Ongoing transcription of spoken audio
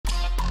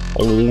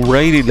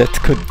Alrighty, let's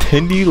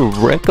continue to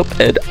wreck up.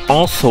 And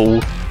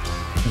also,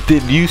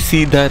 did you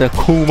see that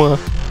Akuma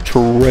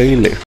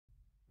trailer?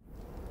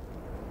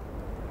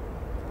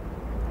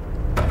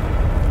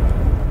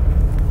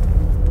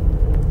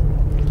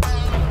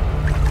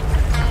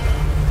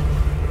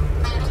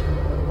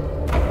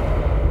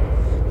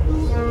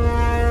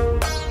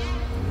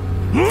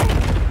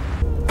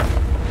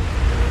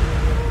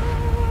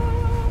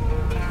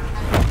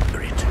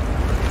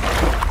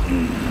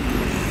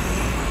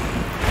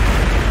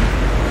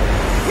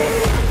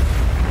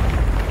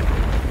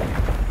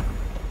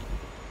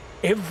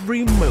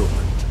 Every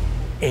moment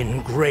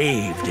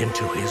engraved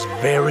into his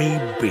very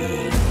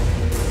being.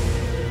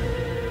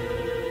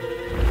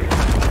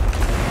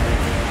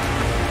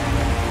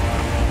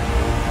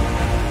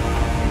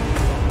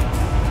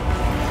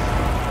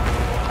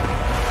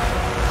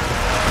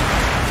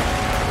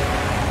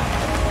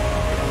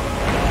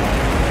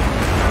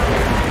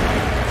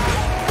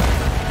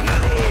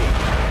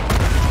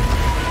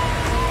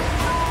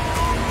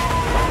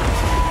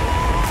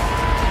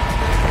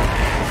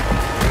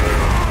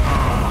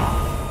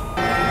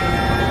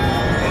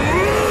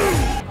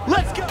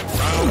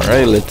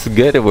 Alright, let's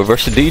get it. We're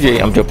versus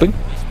DJ. I'm jumping.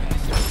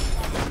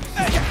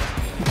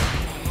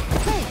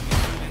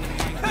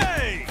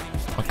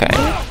 Okay.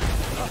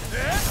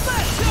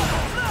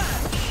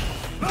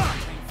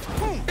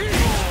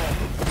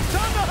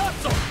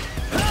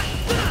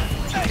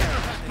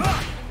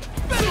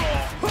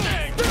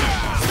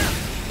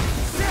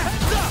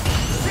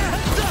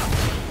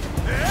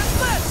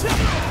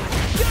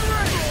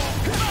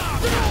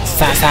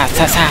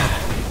 Sa.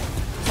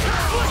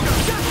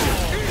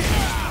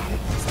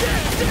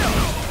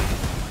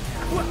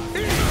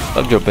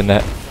 I'm jumping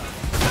that.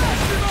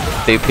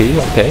 AP,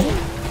 okay.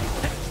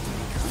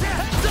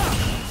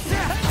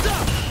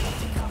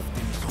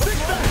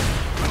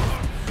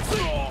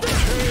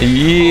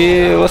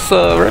 Yeah, what's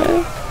up,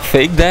 bro?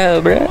 Fake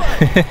that, bro.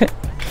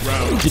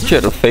 You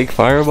tried to fake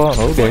fireball?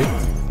 Okay.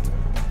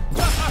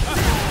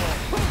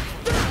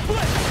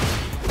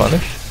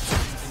 Punish?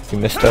 You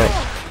missed out.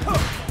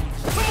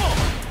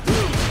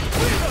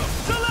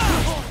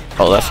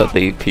 Oh, that's not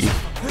the AP.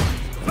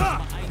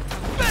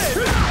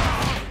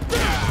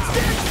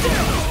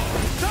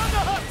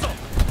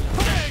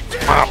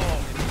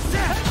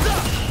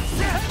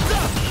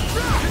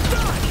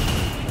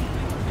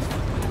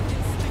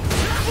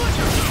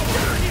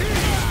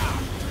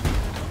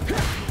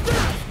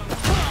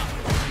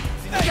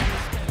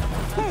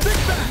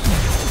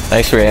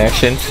 Nice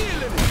reactions.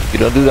 You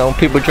don't do that when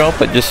people jump,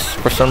 but just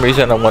for some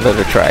reason I wanted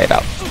to try it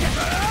out.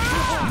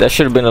 That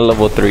should have been a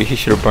level 3. He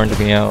should have burned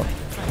me out.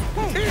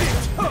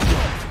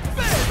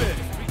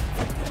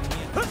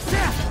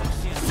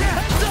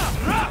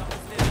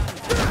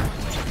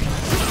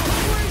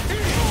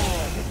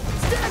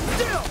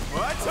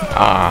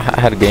 Ah,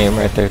 I had a game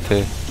right there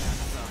too.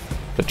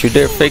 Don't you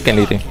dare fake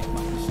anything.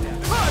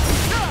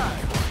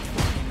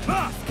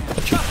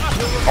 Don't you...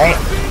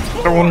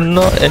 Oh,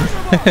 nothing.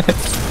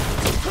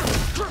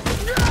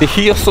 Did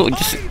he also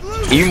just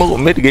emote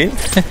mid-game?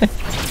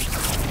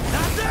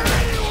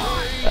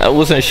 I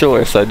wasn't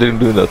sure, so I didn't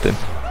do nothing.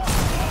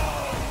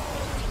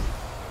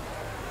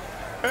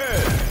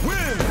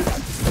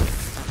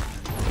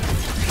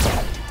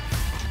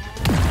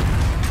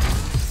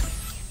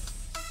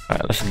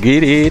 Alright, let's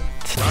get it.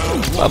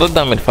 A lot of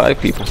damage, 5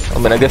 people. I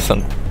mean, I guess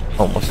I'm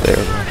almost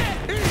there.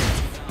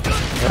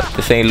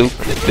 This ain't Luke,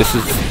 this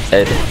is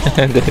Ed.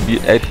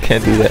 Ed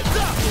can't do that.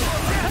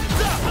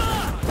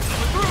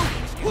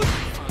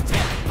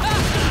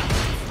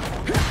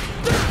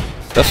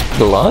 That's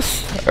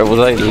plus? Or was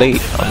I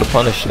late on the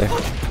punish there?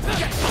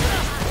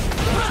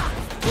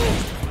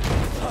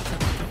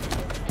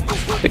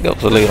 I think I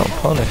was late on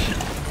punish.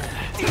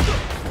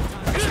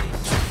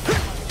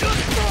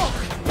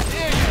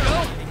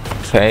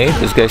 Okay,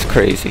 this guy's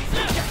crazy.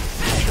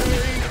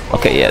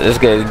 Okay, yeah,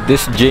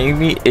 this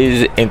Jamie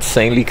is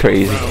insanely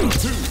crazy.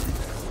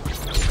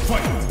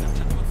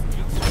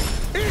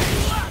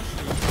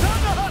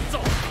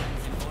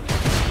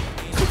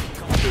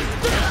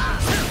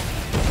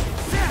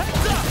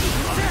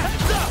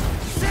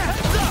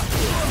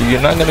 You're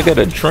not gonna get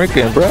a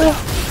drinking, bruh.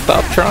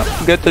 Stop trying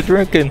to get the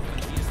drinking.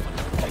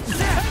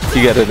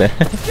 You got it there.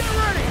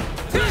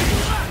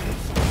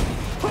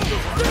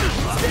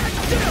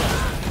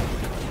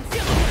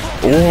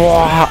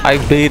 Wow, I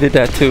baited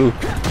that too.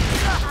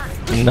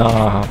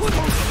 Nah.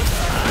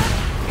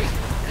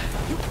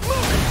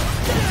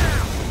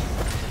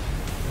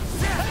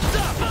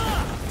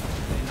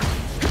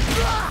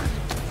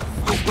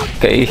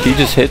 Okay, he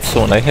just hits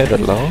when I hit it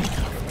low.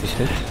 Just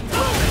hits.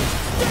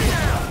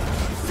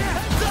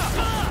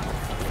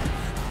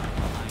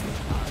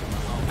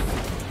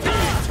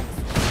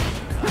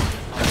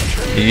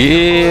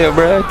 Yeah,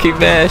 bro, keep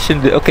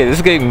mashing. Okay,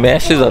 this game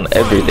mashes on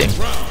everything,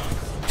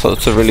 so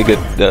it's a really good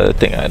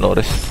thing I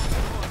noticed.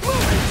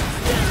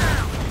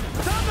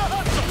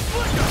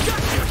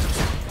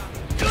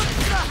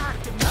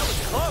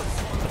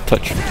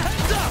 Touch him.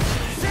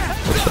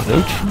 With some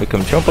nooch, make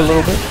him jump a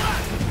little bit.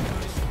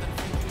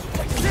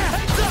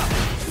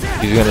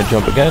 He's gonna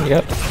jump again,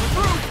 yep.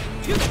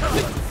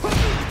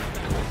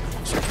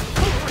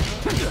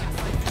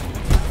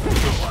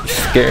 He's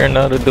scared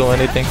now to do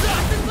anything.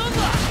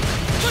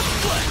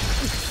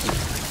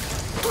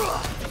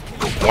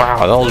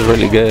 Wow, that was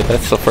really good.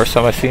 That's the first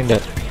time I've seen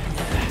that.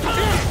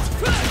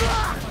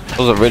 That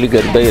was a really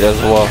good bait as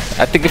well.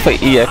 I think if I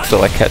EX,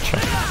 so I catch him.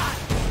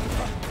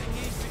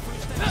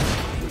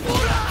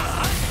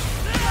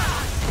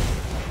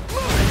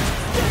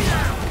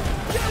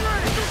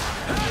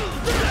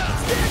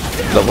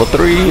 Level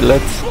 3,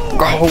 let's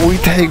go. We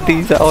take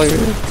these out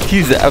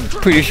here. I'm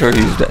pretty sure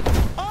he's dead.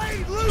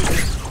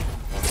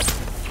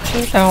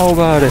 How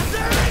about it?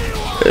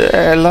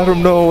 Yeah, let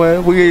him know,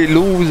 man. We ain't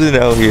losing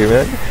out here,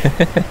 man.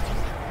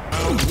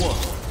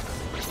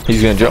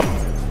 He's gonna jump.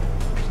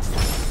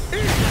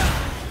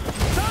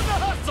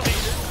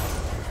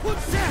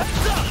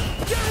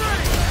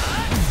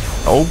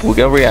 Oh, we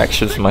got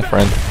reactions, my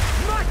friend.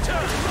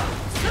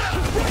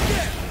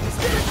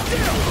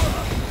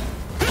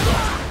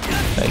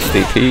 Nice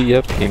DP,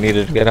 yep, he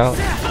needed to get out.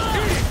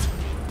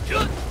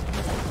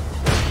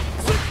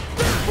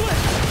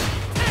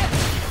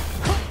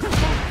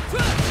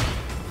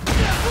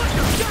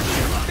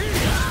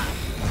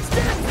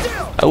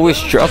 I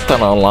always dropped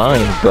on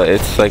online, but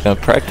it's like in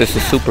practice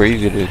it's super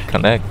easy to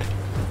connect.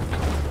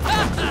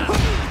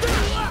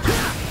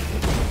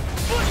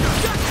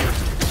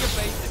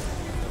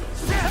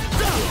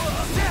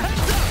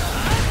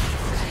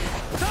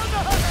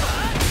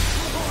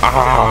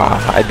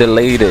 Ah, I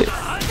delayed it,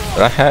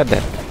 but I had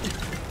that.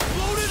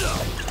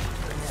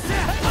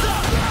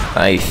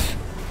 Nice.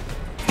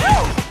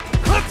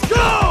 Let's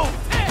go!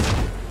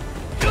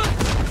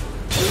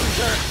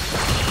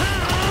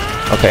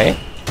 Okay.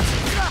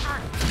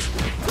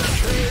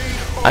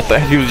 I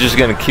thought he was just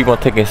gonna keep on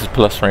taking his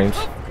plus frames,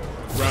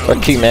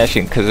 but keep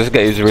mashing because this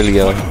guy is really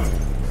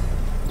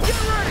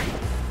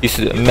he's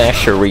a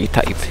mashery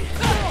type.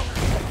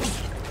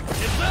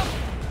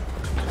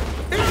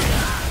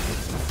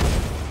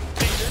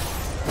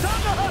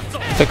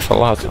 Takes a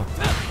lot though.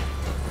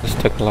 This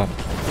took a lot.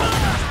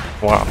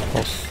 Wow.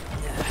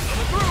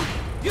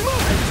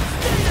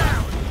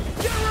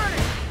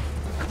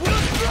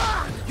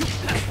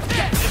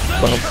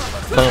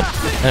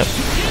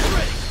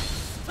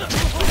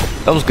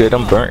 That was good.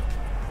 I'm burnt.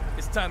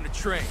 It's time to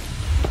train.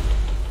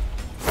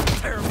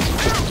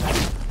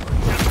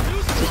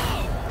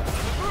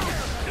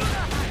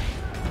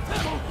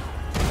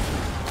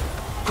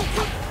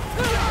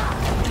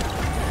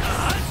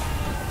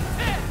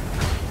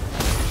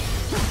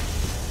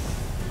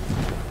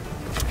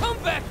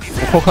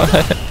 What?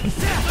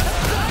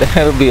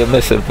 That'll be a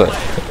missing, but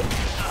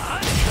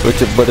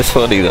it's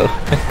funny though,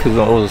 because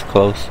it was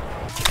close.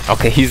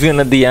 Okay, he's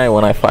gonna DI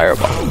when I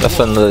fireball. That's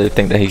another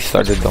thing that he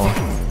started doing.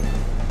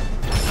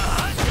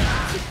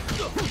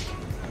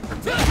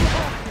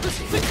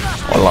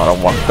 A lot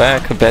of walk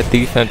back, bad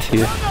defense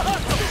here.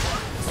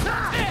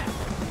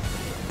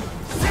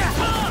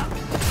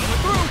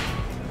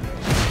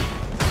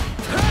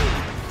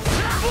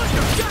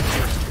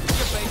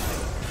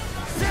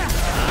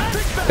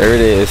 There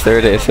it is, there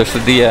it is. There's the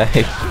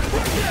DI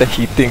that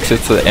he thinks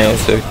it's the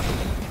answer.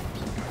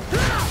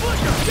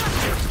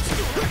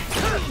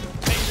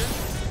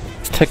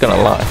 It's taking a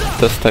lot. It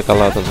does take a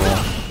lot as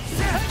well.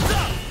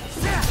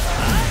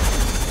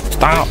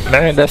 Stop,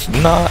 man. That's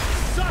not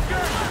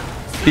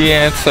the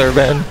answer,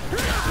 man.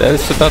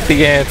 That's not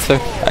the answer.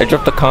 I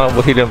dropped the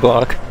combo, he didn't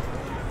block.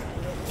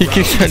 He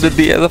keeps trying to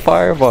DI the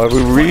fireball.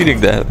 We're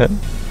reading that, man.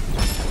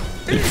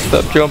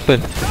 Stop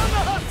jumping.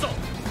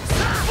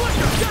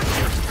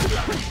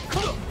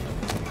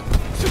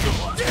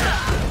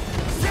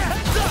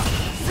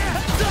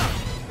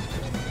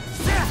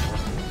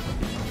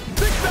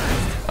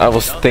 I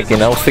was thinking,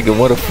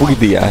 what if we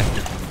DI?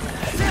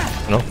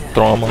 You know,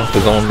 throw him off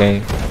his own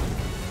game.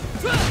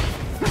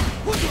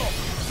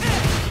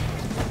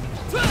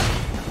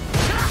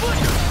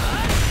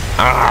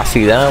 Ah,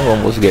 see, that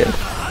one was good.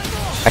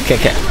 I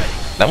can't.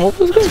 That one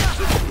was good.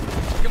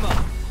 Come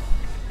on,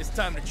 it's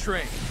time to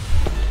train.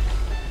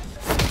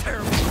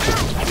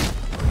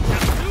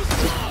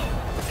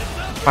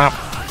 Pop,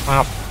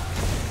 pop.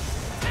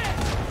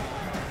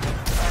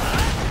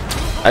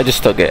 I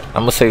just took it.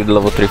 I'm gonna save the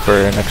level 3 for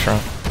the next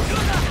round.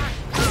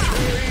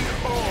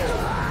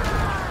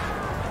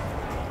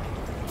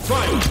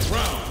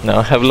 No,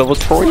 I have level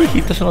 3.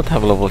 He does not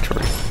have level 3.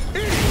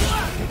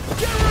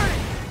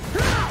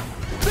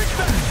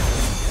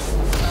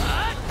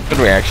 Good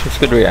reactions,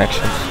 good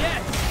reactions.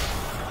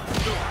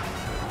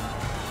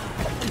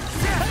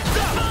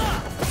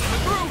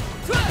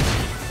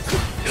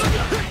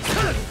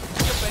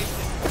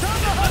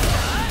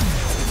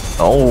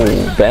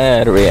 Oh,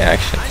 bad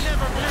reactions.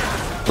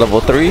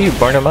 Level 3,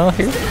 burn him out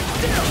here.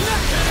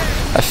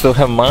 I still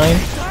have mine.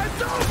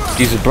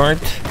 He's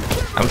burnt.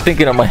 I'm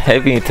thinking I'm a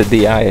heavy into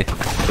DI.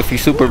 If he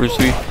supers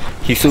me,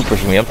 he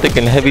supers me. I'm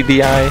thinking heavy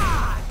DI.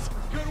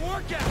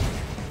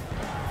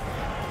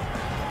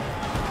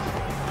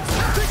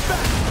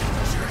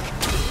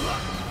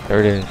 There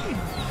it is.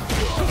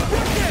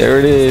 There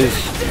it is.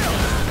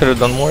 Could have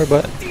done more,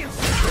 but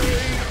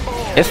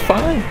It's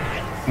fine.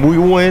 We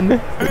win.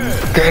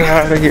 Get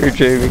out of here,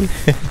 Jamie.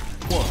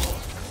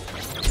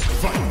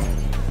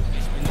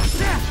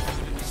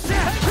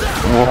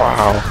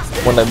 Wow.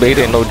 When I made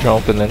it, no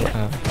jump, and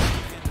then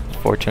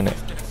fortunate.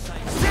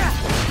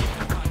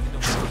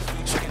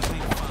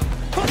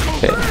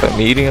 Okay, if I'm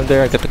meeting him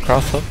there, I get the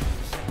cross up.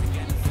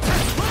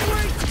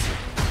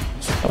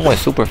 I went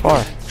super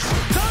far.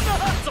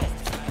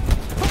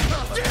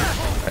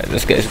 Alright,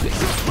 this guy's good.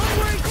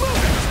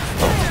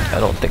 Oh, I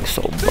don't think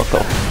so,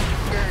 bucko.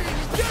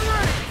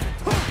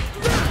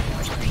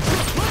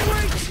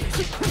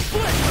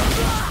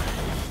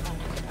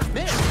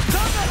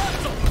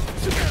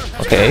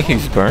 Okay,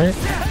 he's burnt.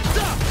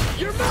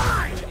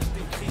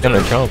 He's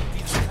gonna jump.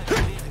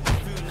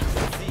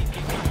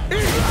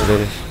 It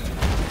is.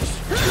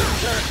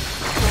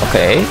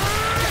 Okay.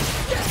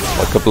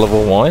 Wake up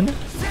level 1.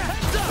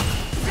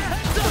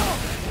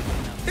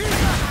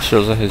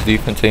 Shows that his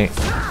defense ain't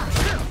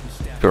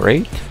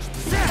great.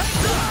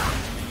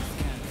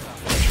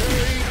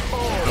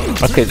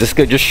 Okay, this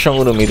guy just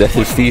showed me that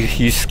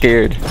he's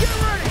scared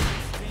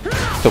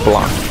to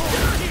block.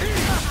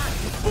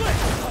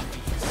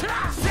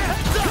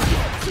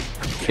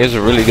 He has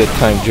a really good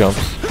time jumps.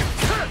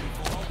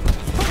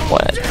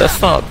 What? That's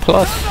not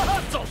plus.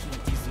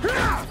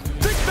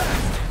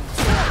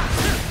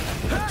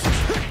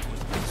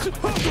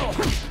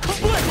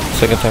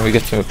 Second time we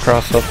get to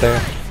cross up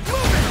there.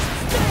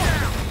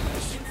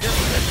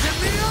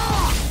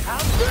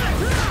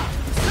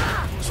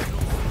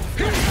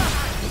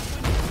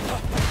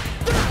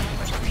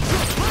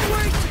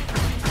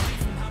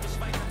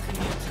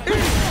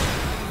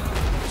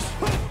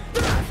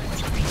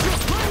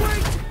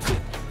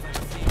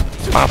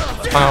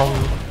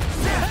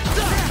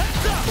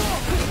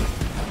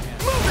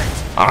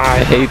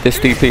 I hate this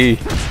DP.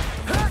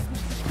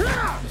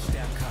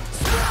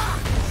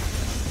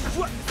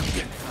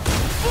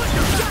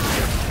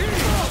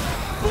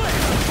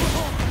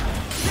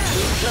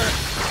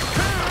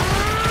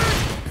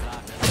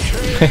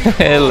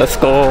 Let's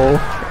go.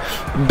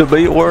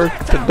 Debate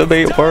worked.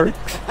 Debate works.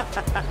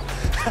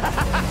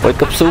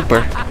 Wake up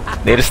super.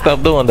 Need to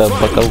stop doing that,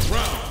 bucko.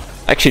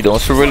 Actually,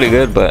 those are really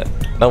good, but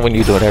not when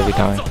you do it every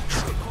time.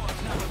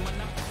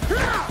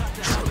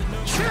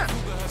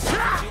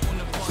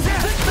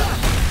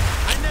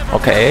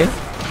 Okay,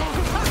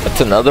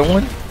 that's another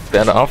one.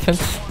 Bad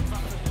offense.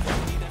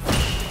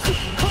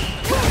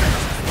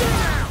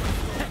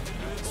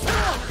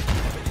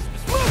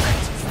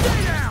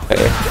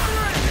 Okay,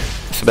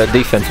 it's bad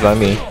defense by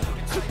me.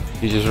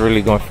 He's just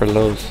really going for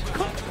lows.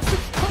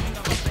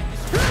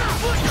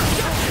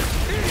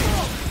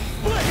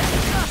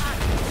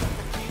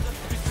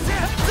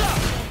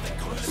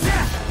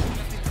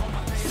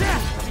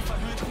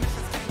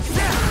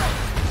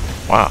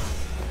 Wow,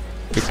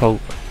 big poke.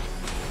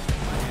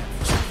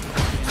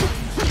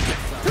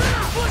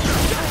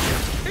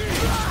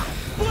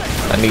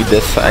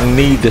 I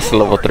need this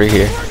level 3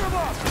 here.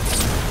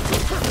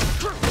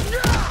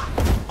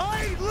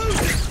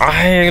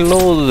 I ain't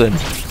losing.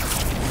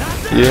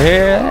 You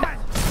hear that?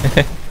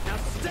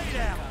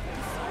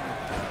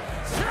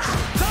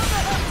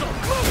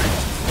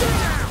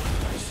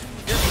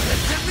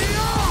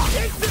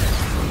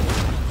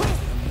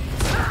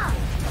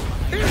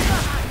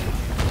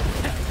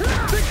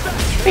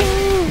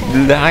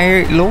 I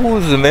ain't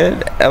losing,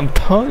 man. I'm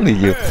telling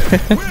you.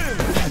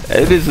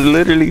 It is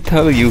literally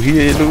telling you he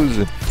ain't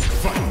losing.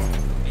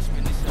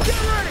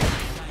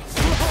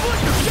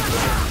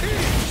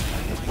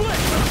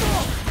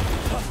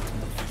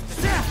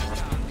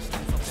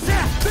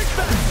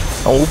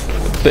 Oh,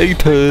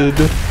 baited.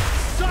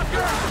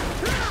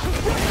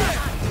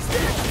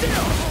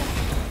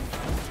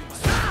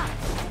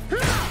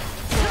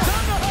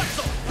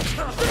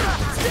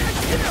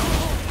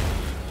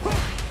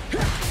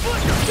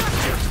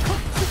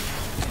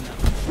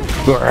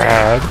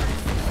 Grab.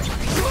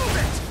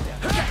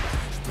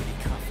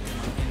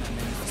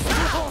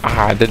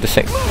 Ah, I did the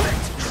same.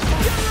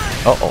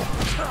 Uh-oh.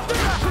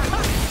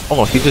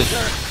 Oh, he just...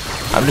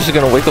 I'm just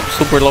gonna wake up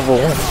super level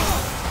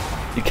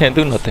 1. He can't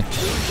do nothing.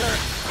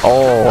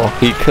 Oh,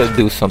 he could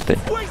do something.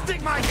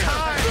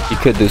 He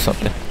could do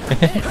something.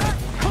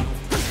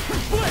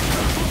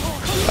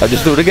 I'll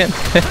just do it again.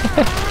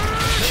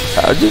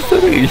 I'll just do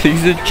it.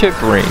 He's in chip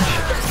range.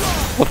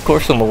 Of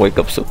course I'm gonna wake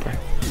up super.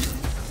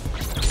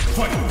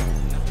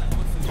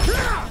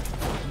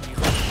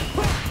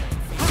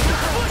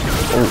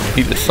 Oh,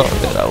 he just saw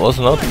that. That was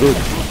not good.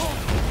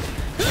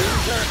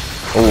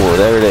 Oh,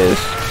 there it is.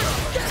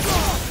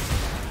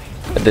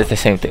 I did the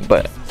same thing,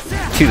 but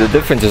see, the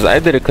difference is I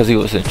did it because he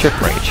was in chip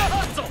range.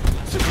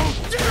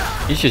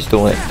 He's just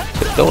doing it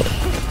to do it.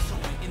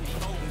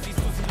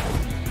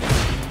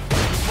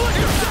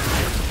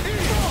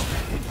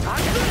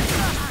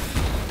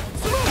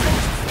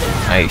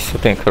 Nice, I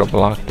think I could have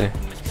blocked there.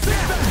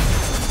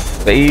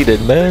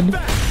 Baited, man.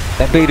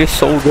 That bait is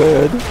so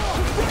good.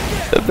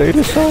 That bait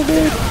is so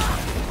good.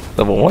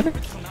 Level 1?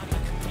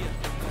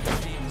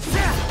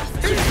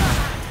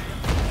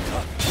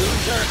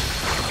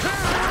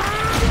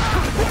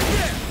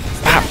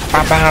 Ah.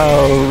 Bow,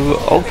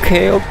 bow.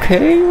 Okay,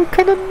 okay. What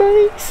kind of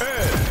nice?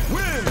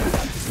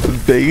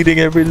 Baiting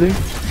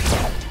everything.